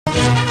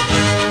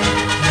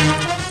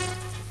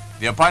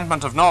The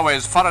appointment of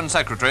Norway's Foreign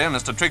Secretary,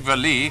 Mr.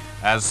 Trygve Lie,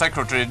 as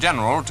Secretary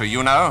General to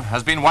UNO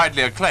has been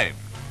widely acclaimed.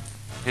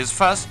 His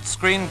first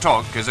screen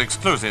talk is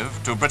exclusive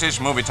to British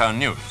Movietone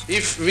News.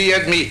 If we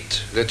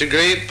admit that the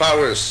great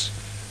powers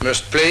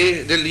must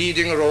play the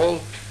leading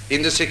role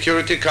in the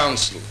Security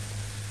Council,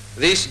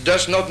 this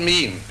does not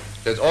mean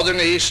that other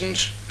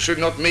nations should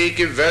not make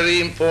a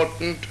very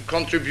important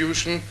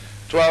contribution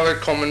to our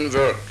common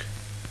work.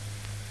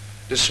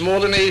 The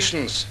smaller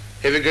nations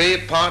have a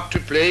great part to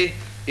play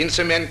in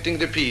cementing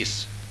the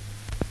peace.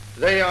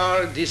 They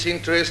are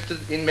disinterested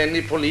in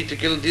many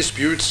political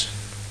disputes.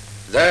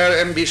 Their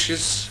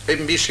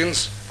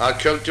ambitions are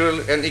cultural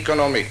and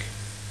economic.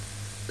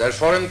 Their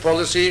foreign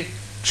policy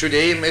should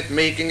aim at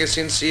making a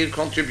sincere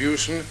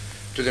contribution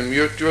to the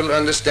mutual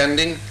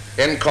understanding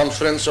and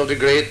conference of the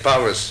great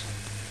powers.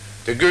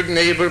 The good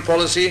neighbor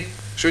policy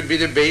should be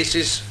the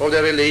basis of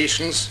their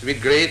relations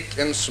with great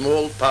and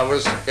small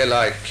powers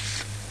alike.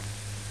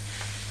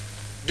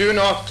 Do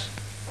not,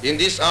 in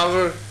this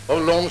hour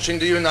of launching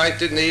the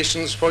United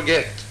Nations,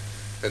 forget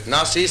that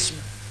Nazism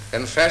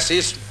and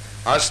Fascism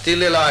are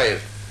still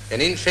alive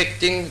and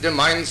infecting the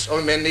minds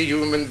of many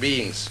human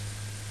beings.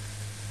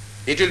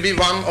 It will be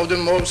one of the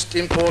most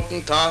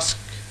important tasks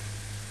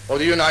of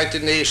the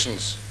United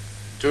Nations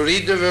to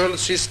rid the world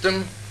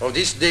system of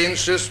this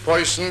dangerous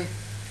poison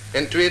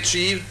and to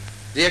achieve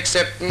the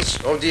acceptance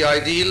of the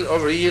ideal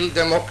of real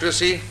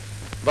democracy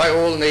by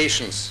all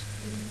nations.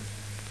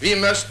 We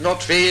must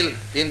not fail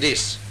in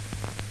this.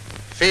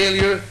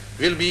 Failure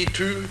will be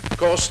too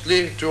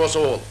costly to us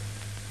all.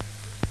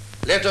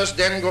 Let us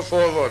then go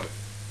forward,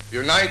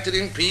 united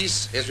in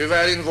peace as we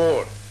were in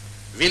war,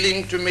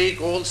 willing to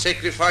make all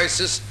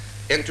sacrifices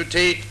and to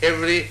take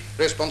every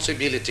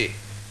responsibility.